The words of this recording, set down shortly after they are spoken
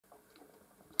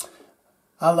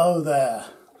Hello there.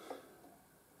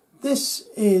 This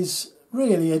is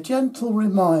really a gentle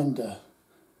reminder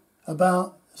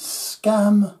about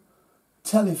scam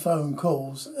telephone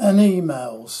calls and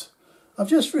emails. I've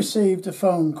just received a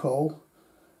phone call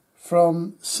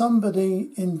from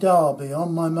somebody in Derby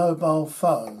on my mobile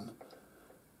phone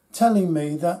telling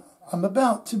me that I'm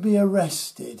about to be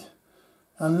arrested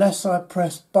unless I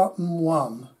press button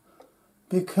 1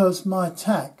 because my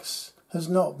tax has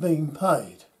not been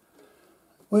paid,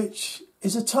 which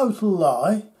is a total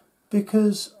lie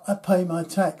because I pay my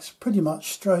tax pretty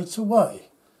much straight away.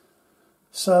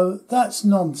 So that's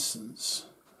nonsense.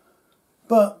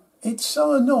 But it's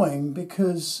so annoying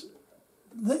because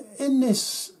in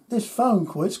this phone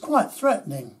call, it's quite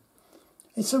threatening.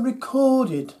 It's a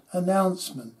recorded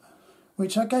announcement,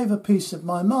 which I gave a piece of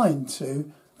my mind to,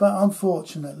 but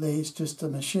unfortunately it's just a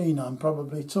machine I'm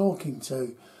probably talking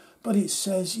to. But it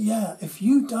says, yeah, if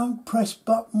you don't press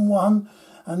button 1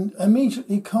 and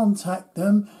immediately contact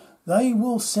them, they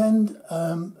will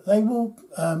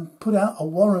put out a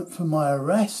warrant for my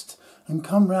arrest and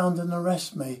come round and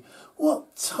arrest me.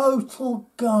 What total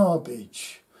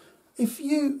garbage.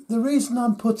 The reason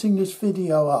I'm putting this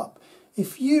video up,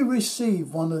 if you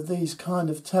receive one of these kind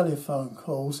of telephone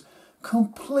calls,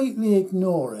 completely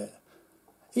ignore it.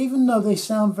 Even though they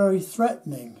sound very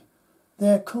threatening,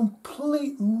 they're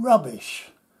complete rubbish,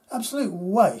 absolute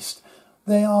waste.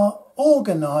 They are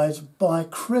organised by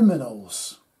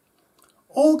criminals.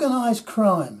 Organised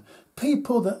crime,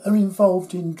 people that are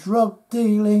involved in drug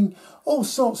dealing, all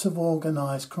sorts of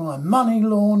organised crime, money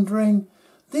laundering.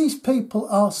 These people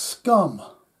are scum.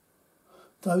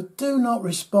 So do not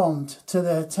respond to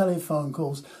their telephone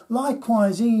calls.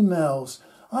 Likewise, emails.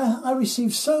 I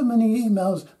receive so many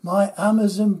emails. My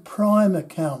Amazon Prime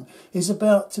account is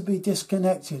about to be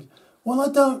disconnected. Well, I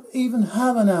don't even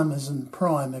have an Amazon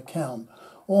Prime account.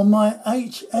 Or my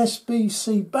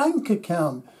HSBC bank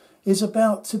account is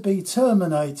about to be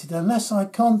terminated unless I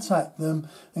contact them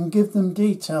and give them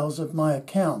details of my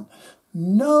account.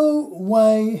 No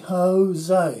way,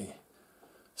 Jose.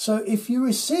 So if you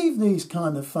receive these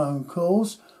kind of phone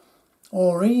calls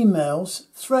or emails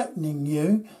threatening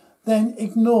you, then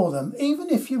ignore them.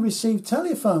 Even if you receive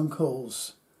telephone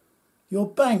calls, your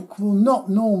bank will not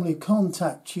normally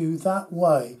contact you that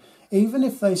way. Even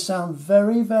if they sound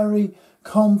very, very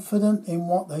confident in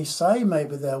what they say,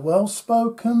 maybe they're well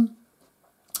spoken,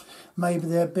 maybe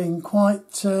they're being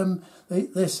quite,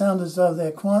 they sound as though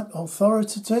they're quite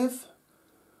authoritative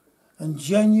and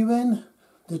genuine.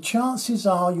 The chances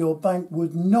are your bank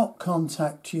would not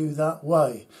contact you that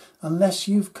way unless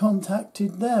you've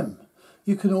contacted them.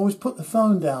 You can always put the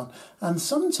phone down, and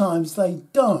sometimes they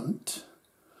don't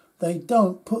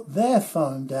put their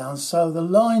phone down so the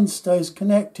line stays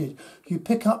connected. You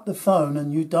pick up the phone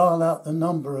and you dial out the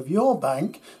number of your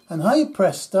bank, and hey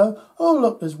presto, oh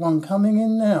look, there's one coming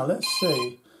in now. Let's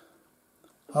see.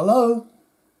 Hello?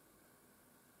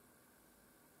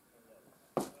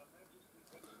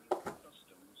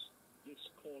 This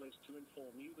call is to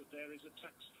inform you that there is a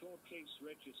tax fraud case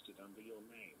registered under your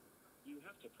name. You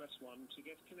have to press 1 to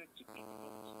get connected to the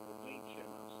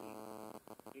HMRC.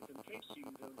 If in case you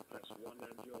don't press 1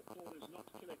 and your call is not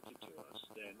connected to us,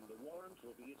 then the warrant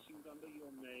will be issued under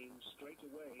your name straight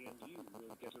away and you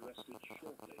will get arrested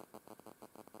shortly.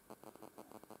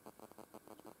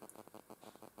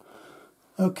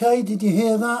 Okay, did you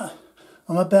hear that?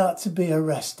 I'm about to be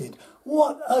arrested.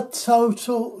 What a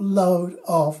total load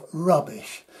of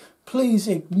rubbish. Please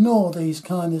ignore these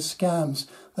kind of scams.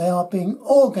 They are being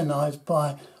organised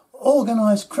by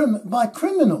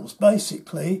criminals,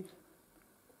 basically.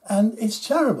 And it's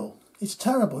terrible. It's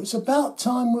terrible. It's about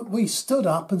time that we stood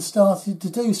up and started to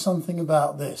do something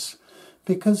about this,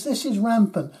 because this is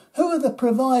rampant. Who are the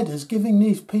providers giving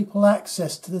these people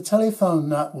access to the telephone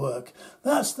network?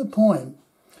 That's the point.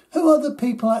 Who are the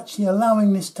people actually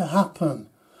allowing this to happen?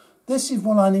 This is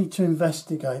what I need to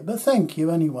investigate. But thank you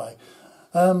anyway.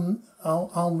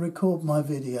 I'll record my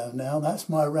video now. That's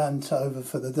my rant over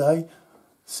for the day.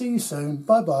 See you soon.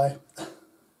 Bye-bye.